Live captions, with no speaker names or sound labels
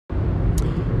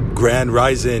Grand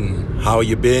Rising, how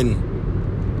you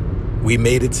been? We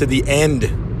made it to the end.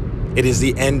 It is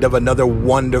the end of another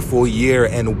wonderful year,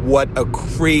 and what a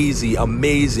crazy,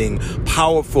 amazing,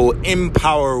 powerful,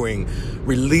 empowering,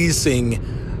 releasing,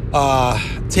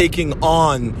 taking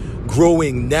on,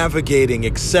 growing, navigating,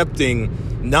 accepting,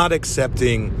 not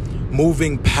accepting,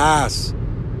 moving past.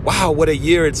 Wow, what a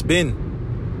year it's been.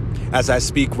 As I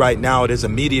speak right now, there's a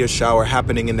meteor shower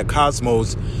happening in the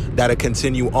cosmos that'll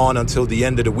continue on until the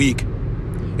end of the week.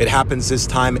 It happens this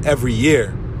time every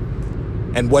year.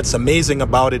 And what's amazing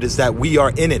about it is that we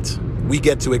are in it. We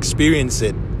get to experience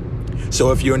it.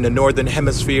 So if you're in the Northern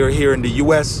Hemisphere here in the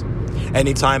U.S.,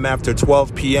 anytime after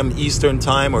 12 p.m. Eastern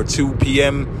Time or 12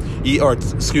 a.m.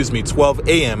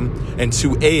 and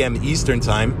 2 a.m. Eastern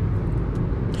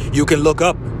Time, you can look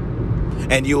up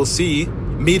and you'll see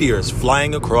meteors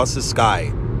flying across the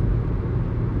sky.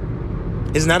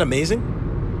 Isn't that amazing?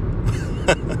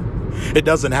 It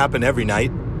doesn't happen every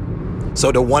night.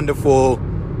 So the wonderful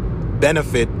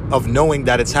benefit of knowing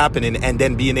that it's happening and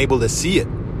then being able to see it,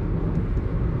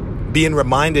 being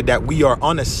reminded that we are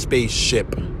on a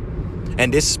spaceship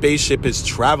and this spaceship is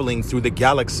traveling through the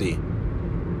galaxy.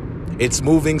 It's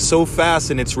moving so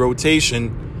fast in its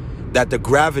rotation that the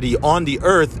gravity on the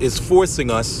earth is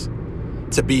forcing us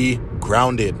to be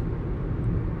grounded.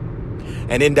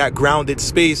 And in that grounded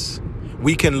space,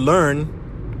 we can learn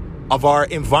of our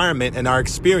environment and our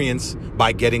experience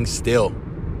by getting still.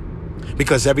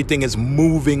 Because everything is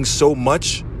moving so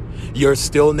much, your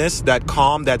stillness, that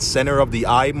calm, that center of the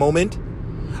eye moment,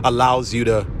 allows you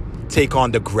to take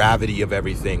on the gravity of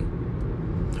everything.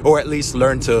 Or at least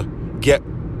learn to get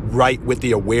right with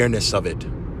the awareness of it.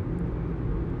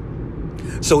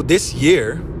 So this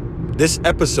year, this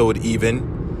episode even,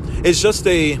 is just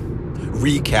a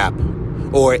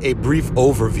recap or a brief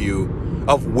overview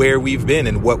of where we've been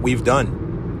and what we've done.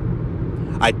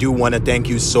 I do want to thank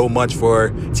you so much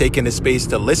for taking the space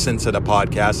to listen to the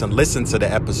podcast and listen to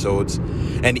the episodes,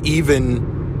 and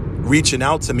even reaching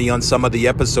out to me on some of the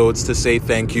episodes to say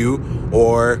thank you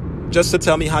or just to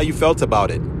tell me how you felt about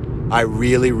it. I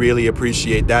really, really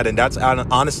appreciate that, and that's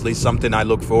honestly something I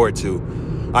look forward to.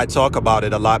 I talk about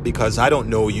it a lot because I don't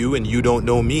know you and you don't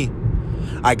know me.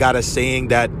 I got a saying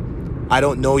that I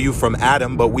don't know you from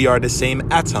Adam, but we are the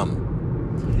same atom.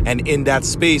 And in that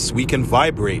space, we can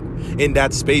vibrate. In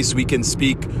that space, we can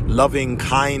speak loving,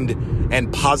 kind,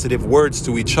 and positive words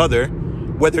to each other,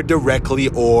 whether directly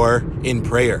or in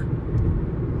prayer.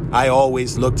 I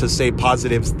always look to say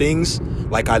positive things,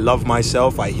 like I love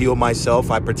myself, I heal myself,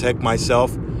 I protect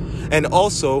myself, and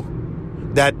also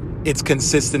that it's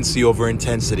consistency over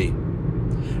intensity.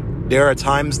 There are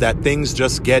times that things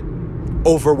just get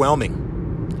overwhelming.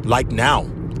 Like now,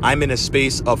 I'm in a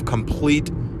space of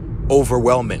complete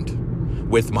overwhelmment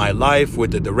with my life,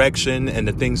 with the direction and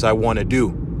the things I want to do.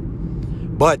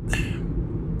 But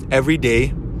every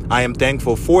day I am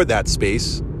thankful for that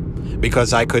space,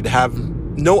 because I could have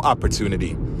no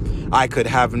opportunity. I could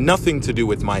have nothing to do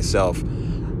with myself.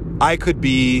 I could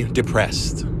be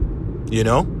depressed,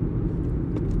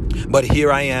 But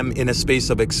here I am in a space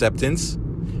of acceptance,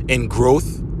 in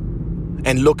growth,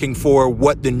 and looking for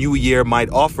what the new year might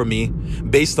offer me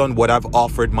based on what I've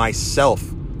offered myself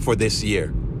for this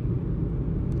year.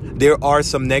 There are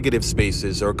some negative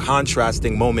spaces or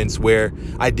contrasting moments where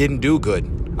I didn't do good.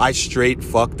 I straight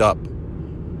fucked up.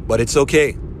 But it's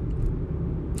okay.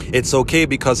 It's okay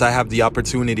because I have the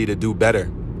opportunity to do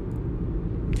better.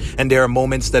 And there are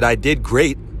moments that I did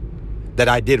great, that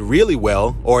I did really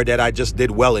well, or that I just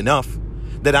did well enough,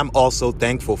 that I'm also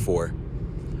thankful for.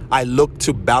 I look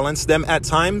to balance them at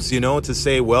times, to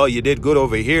say, well, you did good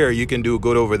over here, you can do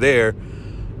good over there.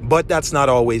 But that's not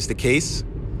always the case.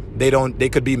 They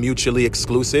could be mutually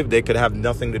exclusive. They could have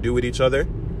nothing to do with each other.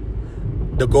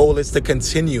 The goal is to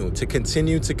continue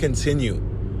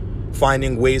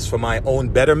finding ways for my own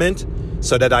betterment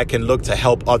so that I can look to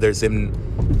help others in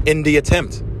the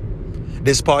attempt.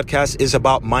 This podcast is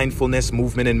about mindfulness,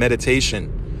 movement, and meditation.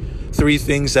 3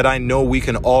 things that I know we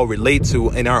can all relate to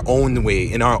in our own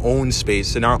way, in our own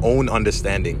space, in our own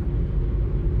understanding.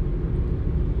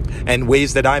 And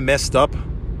ways that I messed up,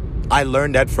 I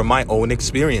learned that from my own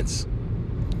experience.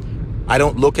 I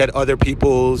don't look at other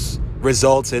people's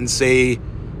results and say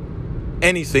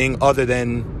anything other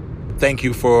than thank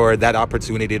you for that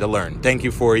opportunity to learn. Thank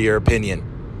you for your opinion.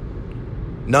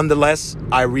 Nonetheless,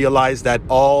 I realize that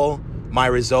all my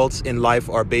results in life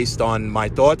are based on my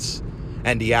thoughts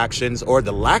and the actions or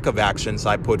the lack of actions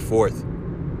I put forth.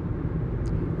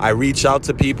 I reach out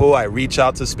to people, I reach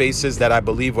out to spaces that I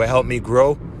believe will help me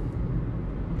grow,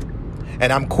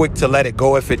 and I'm quick to let it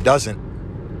go if it doesn't.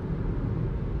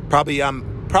 Probably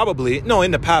I'm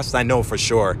in the past, I know for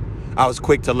sure, I was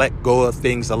quick to let go of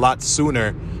things a lot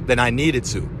sooner than I needed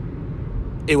to.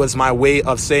 It was my way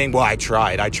of saying, well, I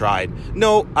tried.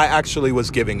 No, I actually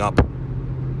was giving up.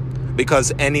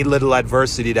 Because any little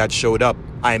adversity that showed up,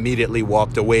 I immediately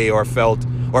walked away or found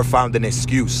an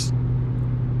excuse.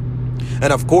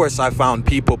 And of course, I found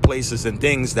people, places, and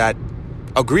things that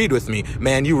agreed with me.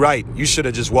 Man, you right. You should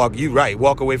have just walked. You right.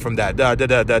 Walk away from that.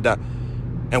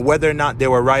 And whether or not they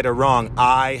were right or wrong,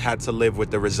 I had to live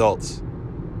with the results.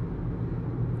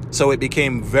 So it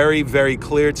became very, very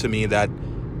clear to me that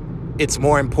it's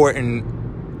more important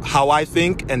how I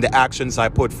think and the actions I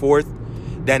put forth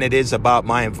than it is about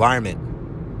my environment.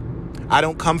 I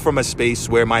don't come from a space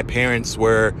where my parents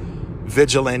were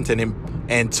vigilant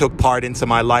and took part into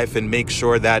my life and make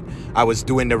sure that I was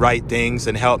doing the right things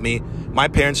and helped me. My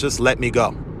parents just let me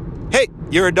go. Hey,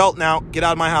 you're an adult now. Get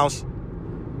out of my house.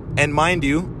 And mind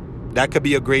you, that could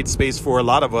be a great space for a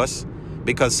lot of us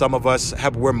because some of us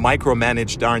were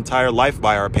micromanaged our entire life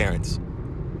by our parents.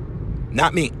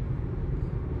 Not me.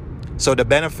 So the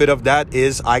benefit of that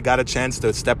is I got a chance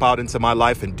to step out into my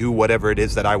life and do whatever it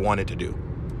is that I wanted to do.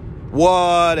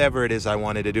 Whatever it is I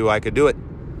wanted to do, I could do it.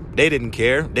 They didn't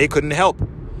care. They couldn't help.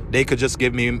 They could just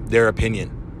give me their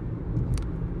opinion.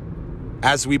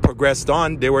 As we progressed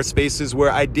on, there were spaces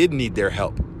where I did need their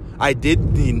help. I did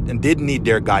need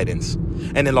their guidance.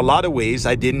 And in a lot of ways,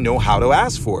 I didn't know how to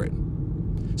ask for it.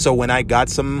 So when I got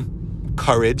some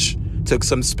courage, took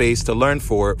some space to learn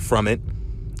from it,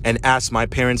 and asked my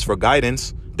parents for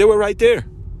guidance, they were right there.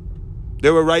 They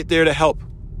were right there to help.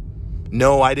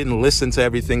 No, I didn't listen to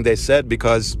everything they said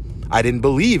because I didn't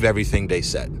believe everything they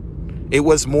said. It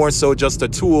was more so just a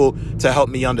tool to help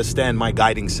me understand my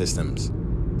guiding systems.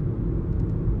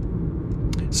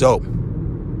 So,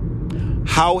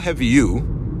 how have you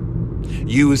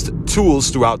used tools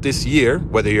throughout this year,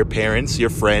 whether your parents, your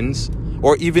friends,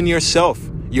 or even yourself,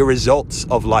 your results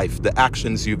of life, the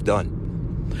actions you've done?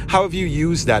 How have you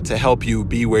used that to help you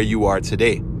be where you are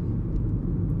today?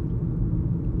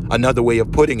 Another way of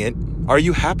putting it, are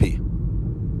you happy?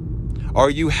 Are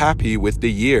you happy with the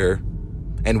year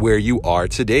and where you are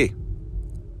today?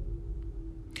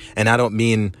 And I don't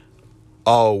mean,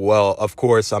 oh, well, of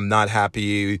course I'm not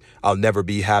happy. I'll never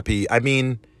be happy. I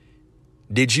mean,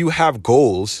 did you have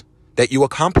goals that you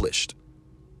accomplished?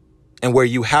 And were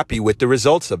you happy with the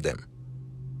results of them?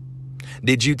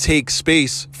 Did you take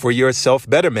space for your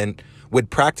self-betterment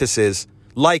with practices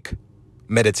like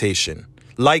meditation,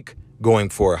 like going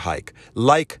for a hike,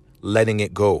 like letting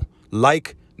it go,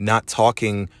 like not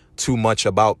talking too much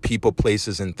about people,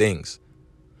 places, and things?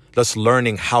 Just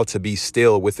learning how to be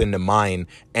still within the mind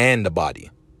and the body.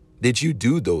 Did you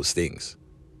do those things?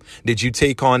 Did you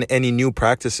take on any new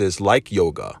practices like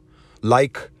yoga,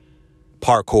 like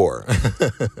parkour,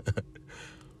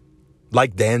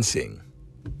 like dancing?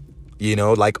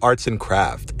 Like arts and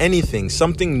craft, anything,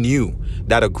 something new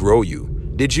that'll grow you.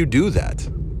 Did you do that?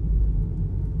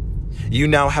 You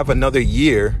now have another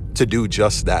year to do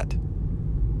just that.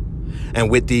 And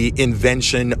with the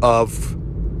invention of,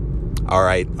 all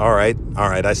right,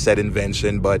 I said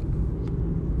invention, but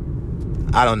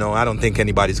I don't know. I don't think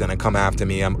anybody's going to come after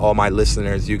me. All my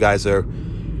listeners, you guys are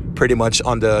pretty much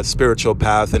on the spiritual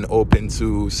path and open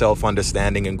to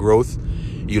self-understanding and growth.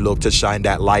 You look to shine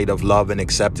that light of love and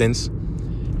acceptance.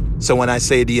 So when I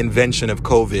say the invention of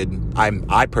COVID,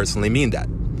 I personally mean that.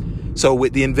 So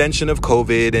with the invention of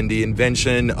COVID and the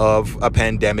invention of a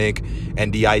pandemic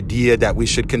and the idea that we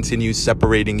should continue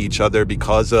separating each other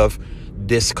because of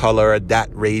this color,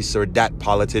 that race, or that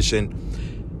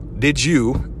politician, did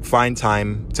you find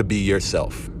time to be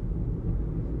yourself?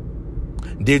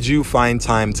 Did you find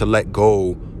time to let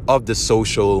go of the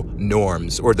social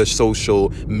norms or the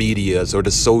social medias or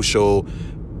the social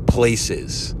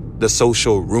places, the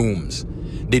social rooms?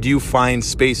 Did you find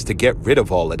space to get rid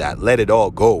of all of that? Let it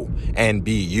all go and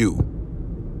be you.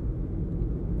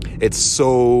 It's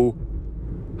so,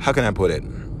 how can I put it?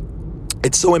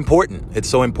 It's so important. It's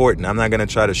so important. I'm not going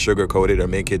to try to sugarcoat it or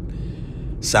make it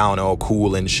sound all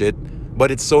cool and shit.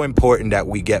 But it's so important that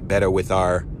we get better with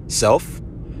ourself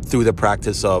through the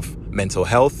practice of mental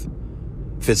health,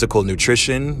 physical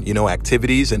nutrition,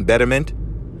 activities and betterment,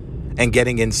 and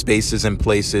getting in spaces and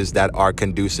places that are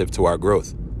conducive to our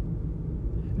growth.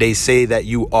 They say that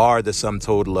you are the sum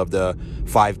total of the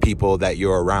 5 people that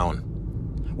you're around.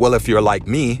 Well, if you're like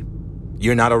me,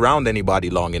 you're not around anybody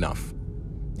long enough.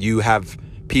 You have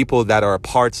people that are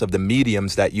parts of the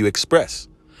mediums that you express.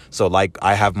 So like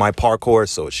I have my parkour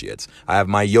associates, I have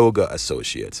my yoga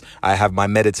associates, I have my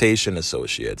meditation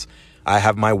associates, I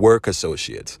have my work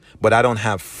associates, but I don't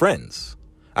have friends.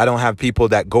 I don't have people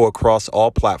that go across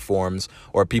all platforms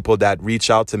or people that reach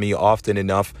out to me often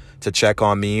enough to check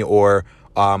on me, or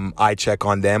I check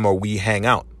on them, or we hang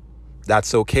out.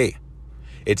 That's okay.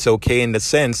 It's okay in the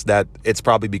sense that it's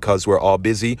probably because we're all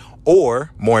busy,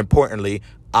 or more importantly,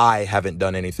 I haven't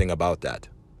done anything about that.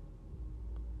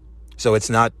 So it's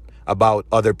not about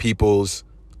other people's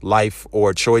life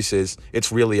or choices.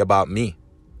 It's really about me.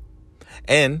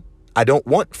 And I don't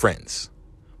want friends.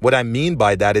 What I mean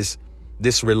by that is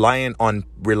this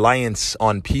reliance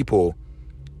on people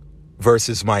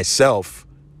versus myself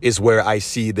is where I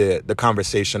see the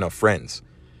conversation of friends.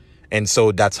 And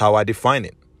so that's how I define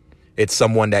it. It's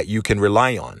someone that you can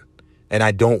rely on. And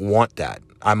I don't want that.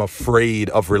 I'm afraid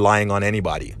of relying on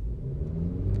anybody.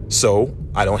 So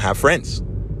I don't have friends.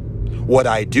 What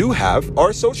I do have are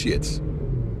associates.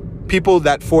 People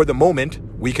that for the moment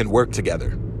we can work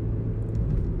together.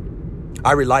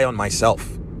 I rely on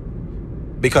myself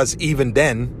because even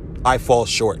then I fall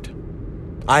short.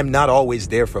 I'm not always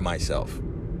there for myself.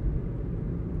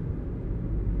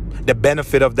 The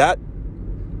benefit of that,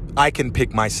 I can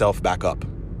pick myself back up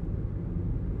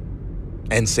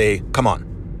and say, come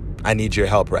on, I need your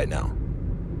help right now.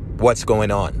 What's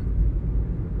going on?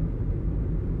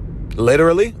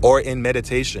 Literally, or in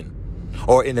meditation,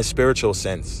 or in a spiritual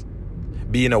sense,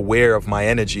 being aware of my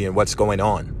energy and what's going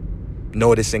on,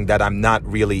 noticing that I'm not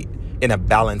really in a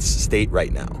balanced state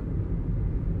right now.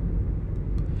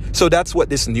 So that's what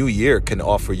this new year can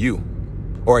offer you,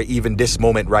 or even this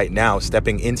moment right now,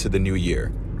 stepping into the new year.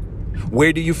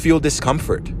 Where do you feel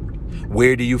discomfort?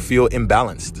 Where do you feel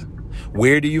imbalanced?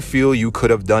 Where do you feel you could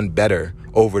have done better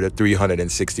over the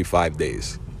 365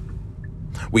 days?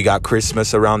 We got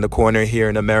Christmas around the corner here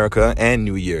in America and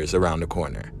New Year's around the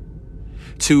corner.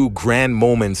 Two grand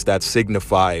moments that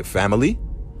signify family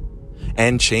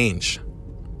and change.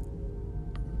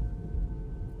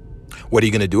 What are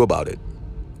you going to do about it?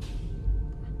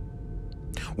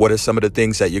 What are some of the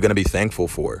things that you're going to be thankful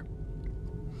for?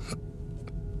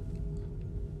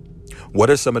 What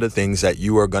are some of the things that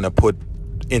you are going to put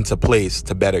into place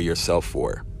to better yourself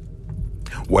for?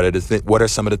 What are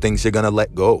some of the things you're going to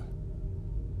let go?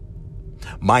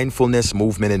 Mindfulness,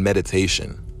 movement, and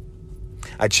meditation.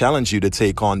 I challenge you to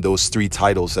take on those 3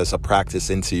 titles as a practice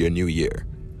into your new year.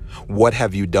 What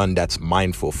have you done that's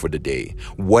mindful for the day?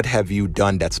 What have you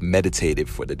done that's meditative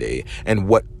for the day? And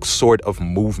what sort of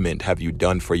movement have you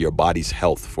done for your body's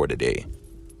health for the day?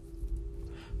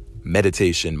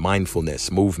 Meditation,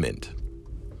 mindfulness, movement.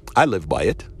 I live by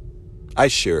it. I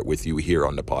share it with you here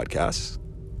on the podcast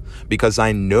because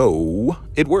I know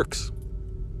it works.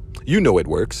 You know it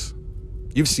works.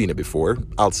 You've seen it before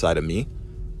outside of me.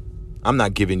 I'm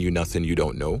not giving you nothing you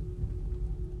don't know.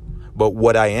 But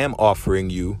what I am offering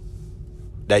you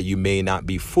that you may not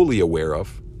be fully aware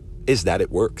of is that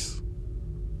it works.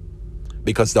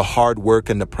 Because the hard work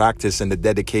and the practice and the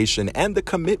dedication and the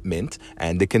commitment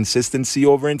and the consistency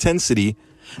over intensity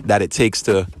that it takes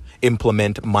to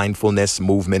implement mindfulness,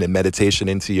 movement, and meditation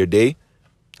into your day,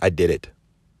 I did it.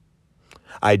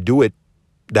 I do it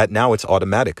that now it's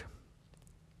automatic.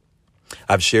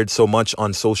 I've shared so much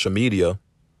on social media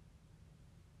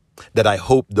that I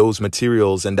hope those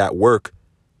materials and that work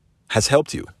has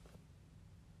helped you.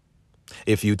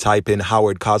 If you type in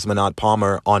Howard Cosmonaut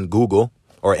Palmer on Google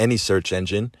or any search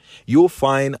engine, you'll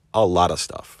find a lot of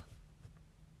stuff.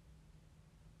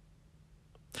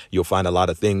 You'll find a lot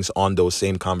of things on those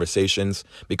same conversations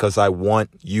because I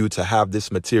want you to have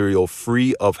this material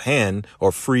free of hand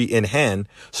or free in hand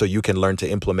so you can learn to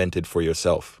implement it for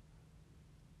yourself.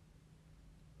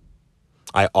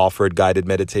 I offered guided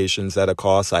meditations at a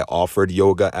cost. I offered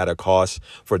yoga at a cost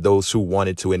for those who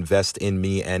wanted to invest in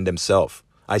me and themselves.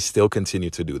 I still continue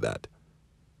to do that.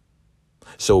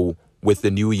 So with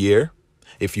the new year,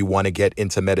 if you want to get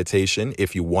into meditation,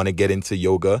 if you want to get into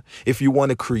yoga, if you want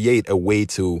to create a way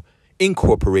to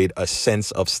incorporate a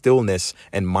sense of stillness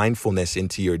and mindfulness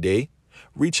into your day,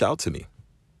 reach out to me.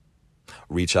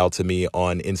 Reach out to me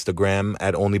on Instagram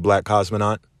at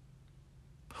onlyblackcosmonaut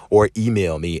or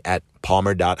email me at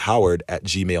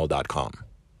palmer.howard@gmail.com.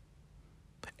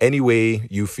 Any way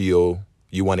you feel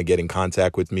you want to get in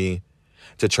contact with me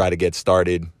to try to get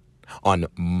started on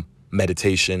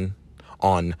meditation,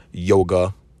 on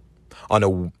yoga, on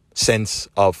a sense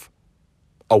of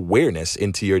awareness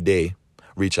into your day,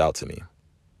 reach out to me.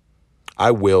 I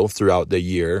will throughout the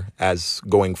year, as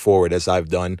going forward as I've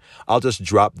done, I'll just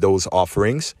drop those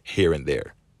offerings here and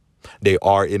there. They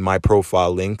are in my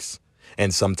profile links,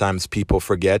 and sometimes people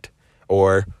forget,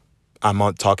 or I'm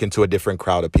talking to a different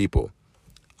crowd of people.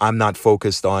 I'm not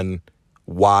focused on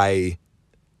why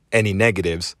any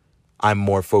negatives. I'm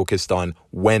more focused on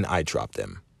when I drop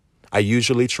them. I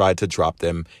usually try to drop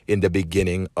them in the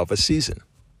beginning of a season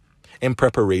in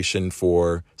preparation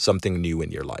for something new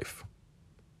in your life.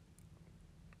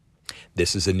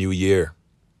 This is a new year.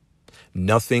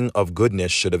 Nothing of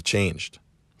goodness should have changed.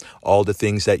 All the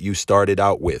things that you started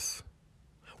out with,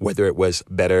 whether it was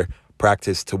better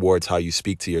practice towards how you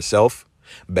speak to yourself,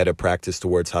 better practice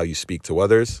towards how you speak to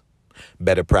others,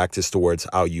 better practice towards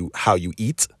how you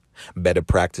eat, better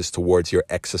practice towards your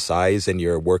exercise and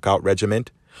your workout regimen,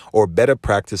 or better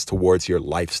practice towards your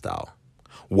lifestyle.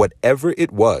 Whatever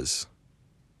it was,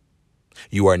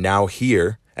 you are now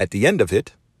here at the end of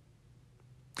it,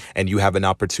 and you have an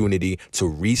opportunity to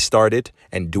restart it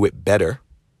and do it better.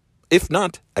 If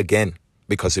not, again,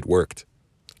 because it worked.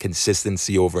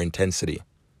 Consistency over intensity.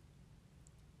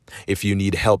 If you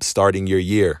need help starting your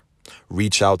year,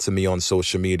 reach out to me on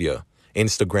social media.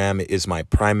 Instagram is my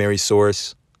primary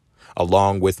source,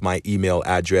 along with my email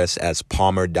address as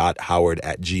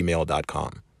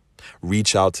palmer.howard@gmail.com.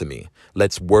 Reach out to me.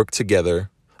 Let's work together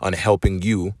on helping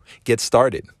you get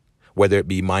started, whether it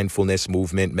be mindfulness,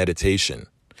 movement, meditation,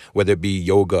 whether it be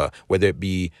yoga, whether it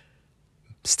be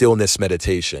stillness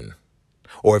meditation,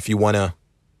 or if you want to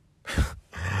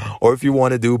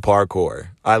do parkour.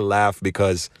 I laugh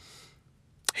because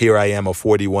here I am, a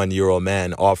 41-year-old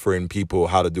man offering people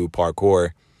how to do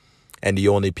parkour, and the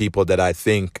only people that I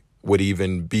think would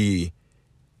even be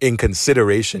in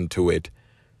consideration to it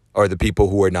are the people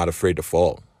who are not afraid to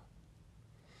fall.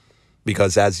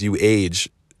 Because as you age,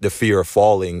 the fear of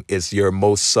falling is your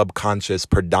most subconscious,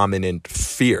 predominant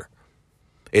fear.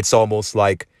 It's almost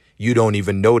like you don't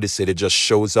even notice it. It just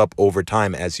shows up over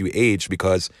time as you age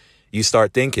because you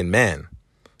start thinking, man,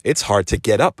 it's hard to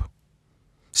get up.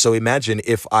 So imagine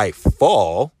if I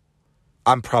fall,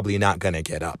 I'm probably not going to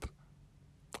get up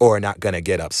or not going to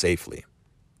get up safely.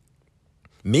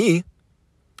 Me,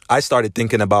 I started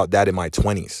thinking about that in my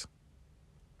 20s.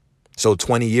 So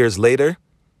 20 years later,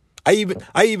 I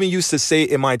even used to say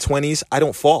in my 20s, I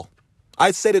don't fall.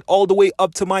 I said it all the way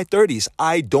up to my 30s.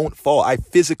 I don't fall. I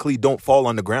physically don't fall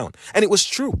on the ground. And it was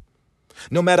true.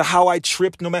 No matter how I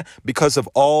tripped, because of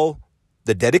all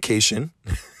the dedication,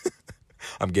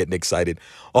 I'm getting excited.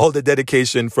 All the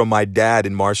dedication from my dad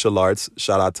in martial arts.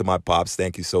 Shout out to my pops.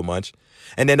 Thank you so much.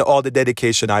 And then all the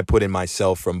dedication I put in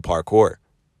myself from parkour.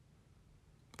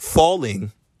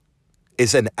 Falling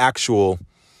is an actual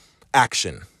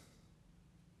action.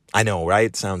 I know,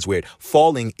 right? Sounds weird.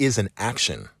 Falling is an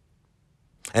action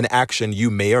you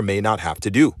may or may not have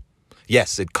to do.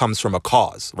 Yes, it comes from a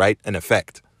cause, right? An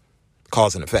effect.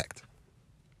 Cause and effect.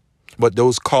 But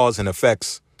those cause and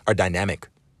effects are dynamic.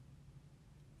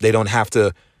 They don't have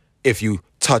to, if you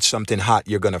touch something hot,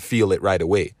 you're going to feel it right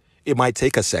away. It might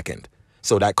take a second.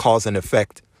 So that cause and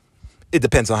effect, it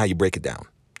depends on how you break it down.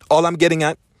 All I'm getting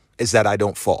at is that I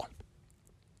don't fall.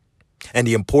 And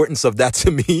the importance of that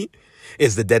to me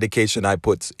is the dedication I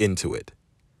put into it.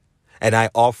 And I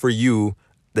offer you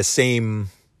the same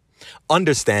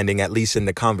understanding, at least in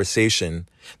the conversation,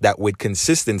 that with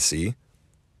consistency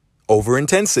over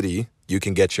intensity, you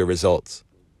can get your results.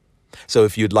 So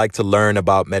if you'd like to learn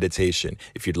about meditation,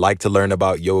 if you'd like to learn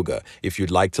about yoga, if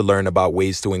you'd like to learn about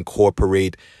ways to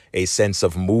incorporate a sense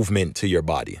of movement to your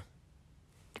body,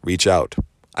 reach out.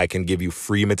 I can give you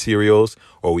free materials,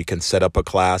 or we can set up a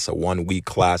class, a 1-week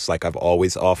class like I've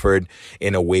always offered,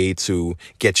 in a way to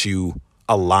get you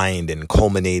aligned and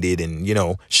culminated and,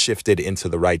 shifted into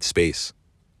the right space.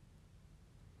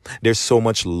 There's so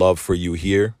much love for you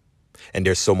here, and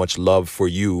there's so much love for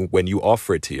you when you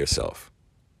offer it to yourself.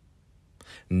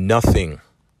 Nothing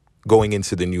going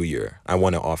into the new year, I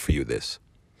want to offer you this.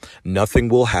 Nothing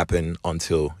will happen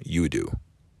until you do.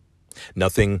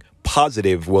 Nothing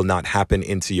positive will not happen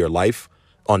into your life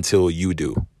until you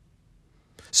do.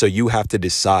 So you have to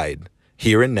decide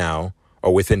here and now,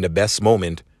 or within the best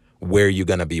moment, where you're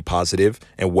going to be positive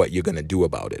and what you're going to do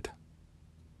about it.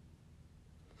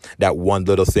 That one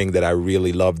little thing that I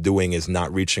really love doing is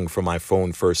not reaching for my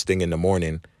phone first thing in the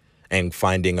morning and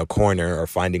finding a corner or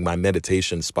finding my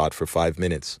meditation spot for 5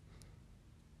 minutes.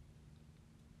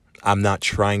 I'm not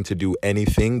trying to do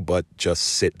anything but just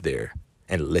sit there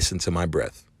and listen to my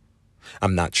breath.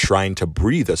 I'm not trying to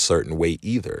breathe a certain way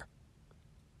either.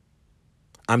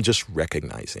 I'm just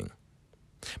recognizing,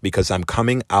 because I'm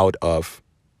coming out of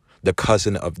the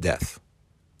cousin of death.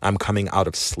 I'm coming out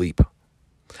of sleep.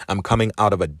 I'm coming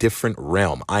out of a different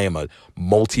realm. I am a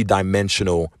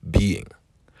multidimensional being.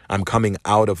 I'm coming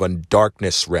out of a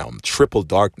darkness realm, triple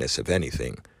darkness, if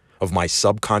anything, of my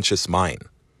subconscious mind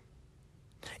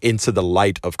into the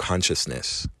light of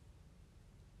consciousness.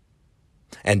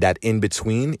 And that in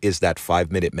between is that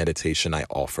 5-minute meditation I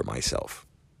offer myself.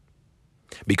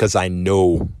 Because I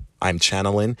know I'm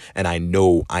channeling, and I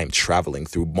know I'm traveling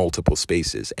through multiple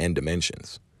spaces and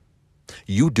dimensions.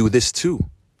 You do this too.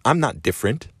 I'm not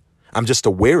different. I'm just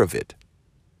aware of it.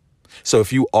 So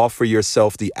if you offer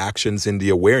yourself the actions in the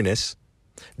awareness,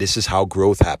 this is how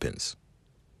growth happens.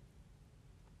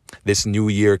 This new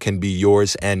year can be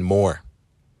yours and more.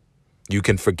 You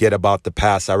can forget about the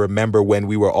past. I remember when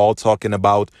we were all talking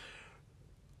about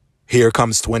here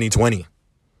comes 2020.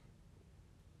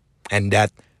 And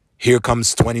that here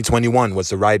comes 2021 was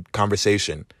the right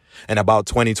conversation. And about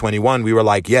 2021, we were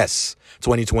like, yes,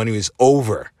 2020 is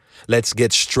over. Let's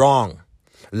get strong.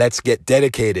 Let's get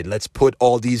dedicated. Let's put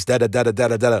all these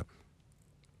da-da-da-da-da-da-da.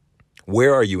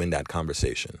 Where are you in that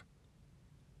conversation?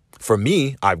 For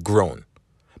me, I've grown.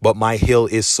 But my hill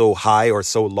is so high or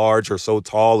so large or so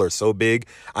tall or so big,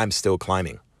 I'm still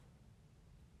climbing.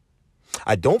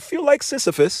 I don't feel like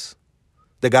Sisyphus,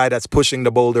 the guy that's pushing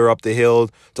the boulder up the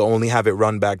hill to only have it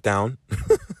run back down.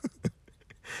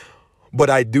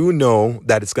 But I do know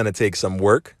that it's going to take some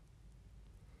work.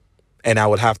 And I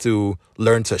would have to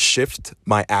learn to shift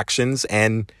my actions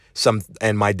and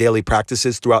my daily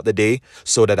practices throughout the day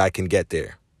so that I can get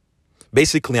there.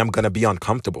 Basically, I'm going to be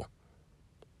uncomfortable.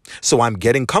 So I'm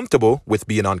getting comfortable with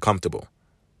being uncomfortable.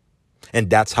 And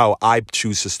that's how I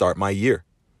choose to start my year.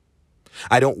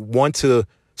 I don't want to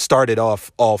start it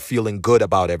off all feeling good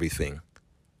about everything.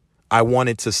 I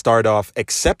wanted to start off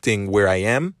accepting where I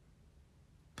am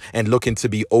and looking to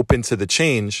be open to the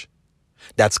change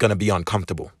that's going to be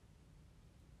uncomfortable.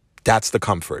 That's the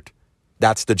comfort.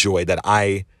 That's the joy that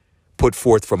I put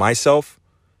forth for myself.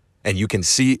 And you can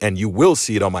see, and you will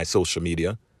see it on my social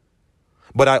media.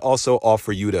 But I also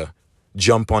offer you to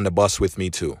jump on the bus with me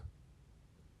too.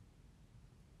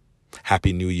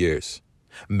 Happy New Year's,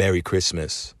 Merry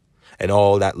Christmas, and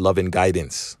all that love and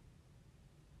guidance.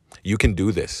 You can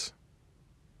do this.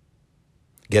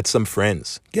 Get some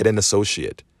friends, get an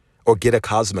associate, or get a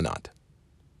cosmonaut.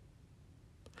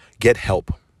 Get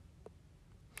help.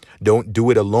 Don't do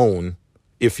it alone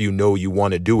if you know you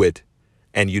want to do it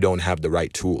and you don't have the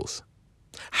right tools.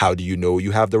 How do you know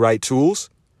you have the right tools?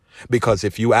 Because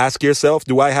if you ask yourself,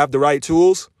 do I have the right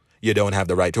tools? You don't have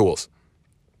the right tools.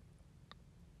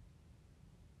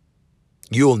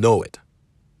 You'll know it.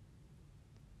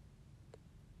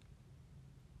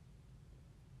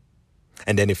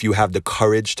 And then if you have the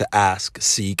courage to ask,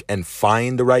 seek, and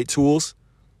find the right tools,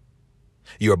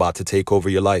 you're about to take over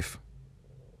your life.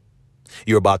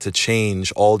 You're about to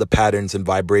change all the patterns and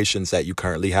vibrations that you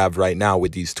currently have right now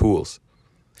with these tools.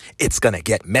 It's going to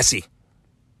get messy.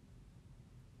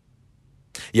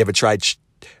 You ever tried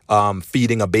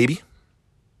feeding a baby?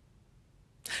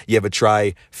 You ever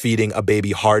try feeding a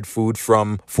baby hard food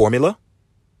from formula?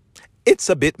 It's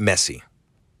a bit messy.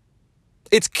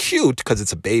 It's cute because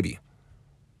it's a baby.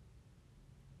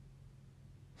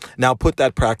 Now put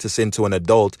that practice into an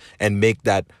adult and make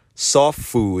that soft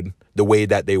food the way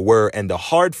that they were and the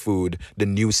hard food the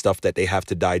new stuff that they have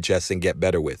to digest and get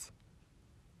better with.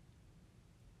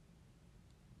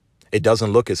 It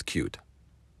doesn't look as cute.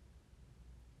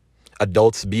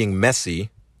 Adults being messy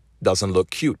doesn't look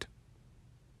cute.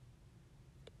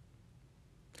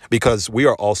 Because we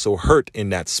are also hurt in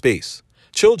that space.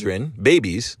 Children,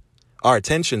 babies, our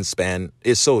attention span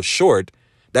is so short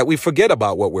that we forget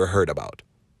about what we're hurt about.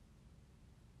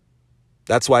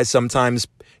 That's why sometimes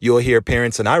you'll hear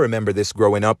parents, and I remember this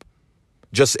growing up,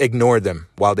 just ignore them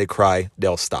while they cry,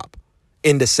 they'll stop.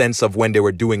 In the sense of when they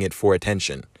were doing it for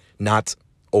attention, not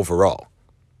overall.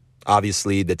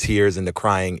 Obviously, the tears and the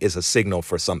crying is a signal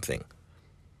for something.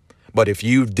 But if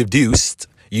you've deduced,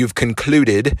 you've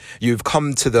concluded, you've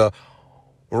come to the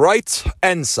right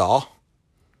answer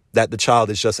that the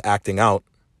child is just acting out,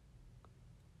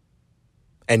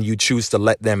 and you choose to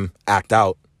let them act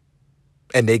out,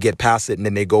 and they get past it and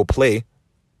then they go play,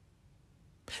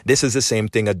 this is the same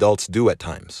thing adults do at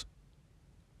times.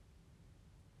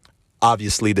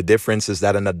 Obviously, the difference is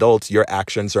that an adult, your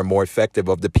actions are more effective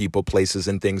of the people, places,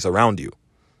 and things around you.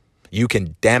 You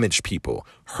can damage people,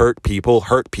 hurt people,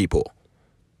 hurt people.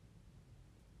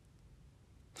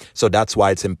 So that's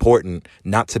why it's important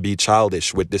not to be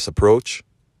childish with this approach,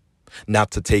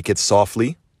 not to take it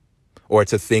softly, or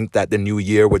to think that the new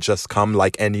year would just come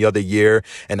like any other year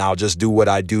and I'll just do what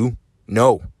I do.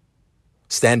 No.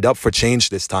 Stand up for change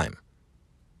this time.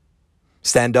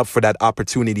 Stand up for that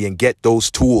opportunity and get those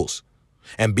tools.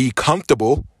 And be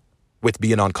comfortable with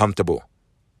being uncomfortable.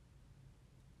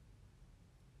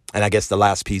 And I guess the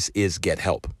last piece is get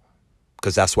help.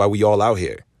 Because that's why we all out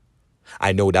here.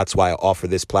 I know that's why I offer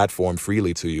this platform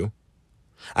freely to you.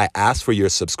 I ask for your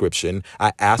subscription.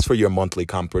 I ask for your monthly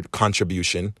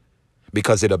contribution.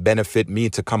 Because it'll benefit me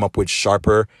to come up with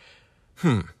sharper,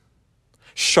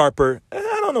 sharper.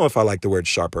 I don't know if I like the word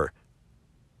sharper.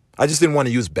 I just didn't want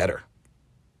to use better.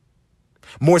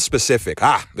 More specific.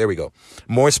 There we go.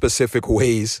 More specific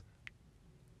ways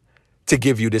to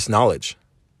give you this knowledge.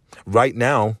 Right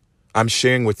now, I'm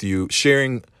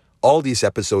sharing all these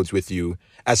episodes with you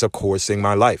as a course in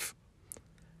my life.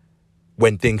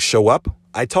 When things show up,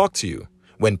 I talk to you.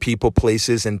 When people,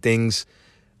 places, and things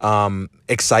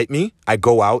excite me, I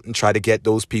go out and try to get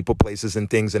those people, places, and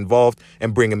things involved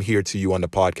and bring them here to you on the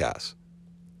podcast.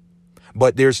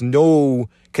 But there's no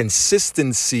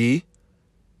consistency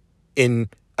in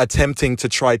attempting to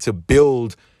try to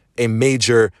build a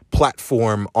major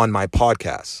platform on my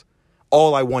podcast.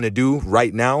 All I want to do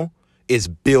right now is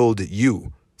build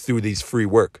you through these free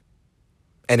work.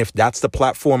 And if that's the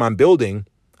platform I'm building,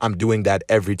 I'm doing that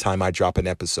every time I drop an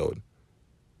episode.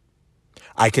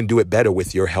 I can do it better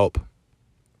with your help.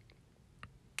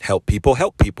 Help people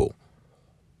help people.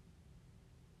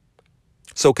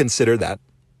 So consider that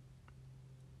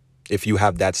if you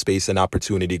have that space and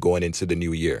opportunity going into the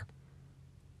new year.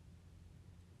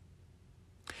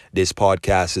 This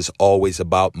podcast is always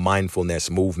about mindfulness,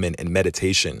 movement, and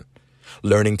meditation.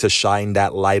 Learning to shine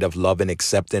that light of love and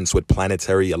acceptance with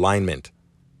planetary alignment.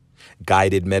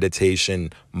 Guided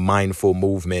meditation, mindful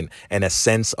movement, and a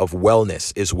sense of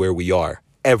wellness is where we are.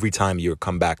 Every time you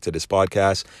come back to this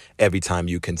podcast, every time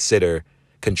you consider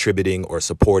contributing or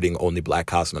supporting Only Black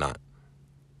Cosmonaut.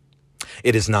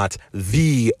 It is not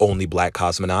the Only Black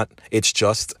Cosmonaut. It's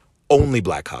just Only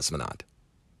Black Cosmonaut.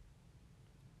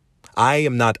 I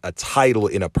am not a title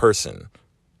in a person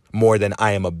more than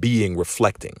I am a being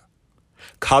reflecting.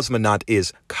 Cosmonaut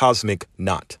is cosmic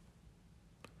not.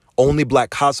 Only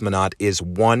Black Cosmonaut is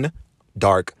one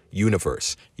dark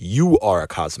universe. You are a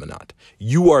cosmonaut.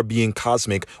 You are being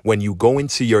cosmic when you go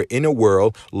into your inner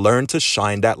world, learn to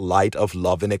shine that light of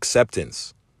love and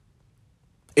acceptance.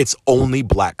 It's Only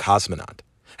Black Cosmonaut.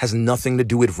 Has nothing to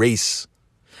do with race.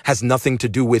 Has nothing to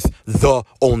do with the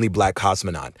Only Black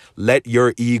Cosmonaut. Let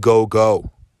your ego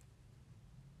go.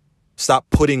 Stop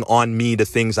putting on me the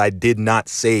things I did not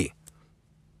say,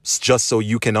 just so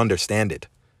you can understand it.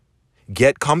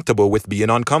 Get comfortable with being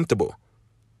uncomfortable.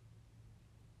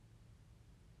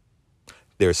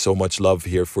 There's so much love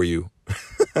here for you.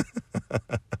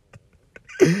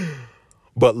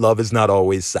 But love is not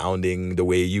always sounding the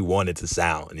way you want it to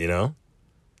sound, you know?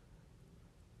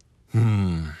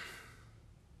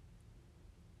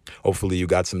 Hopefully you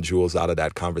got some jewels out of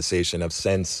that conversation of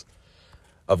sense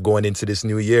of going into this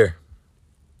new year.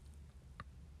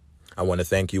 I want to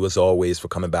thank you as always for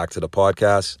coming back to the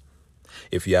podcast.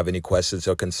 If you have any questions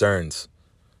or concerns,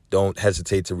 don't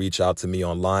hesitate to reach out to me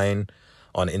online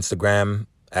on Instagram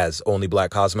as Only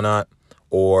Black Cosmonaut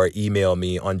or email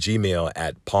me on Gmail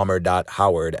at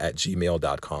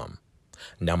palmer.howard@gmail.com.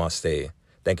 Namaste.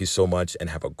 Thank you so much and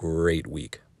have a great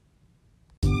week.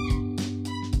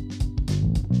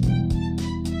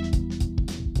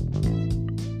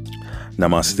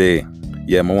 Namaste.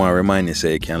 Yeah, I want to remind you,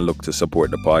 say you can look to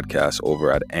support the podcast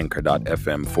over at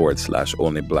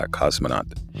anchor.fm/Only Black Cosmonaut.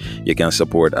 You can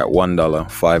support at $1,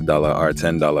 $5, or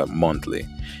 $10 monthly.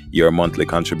 Your monthly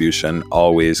contribution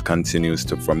always continues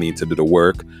for me to do the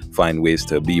work, find ways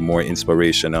to be more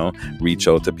inspirational, reach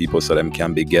out to people so them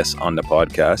can be guests on the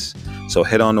podcast. So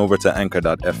head on over to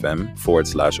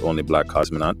anchor.fm/Only Black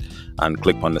Cosmonaut and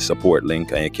click on the support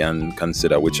link and you can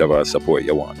consider whichever support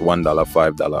you want, $1,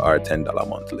 $5, or $10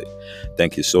 monthly.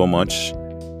 Thank you so much.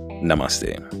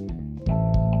 Namaste.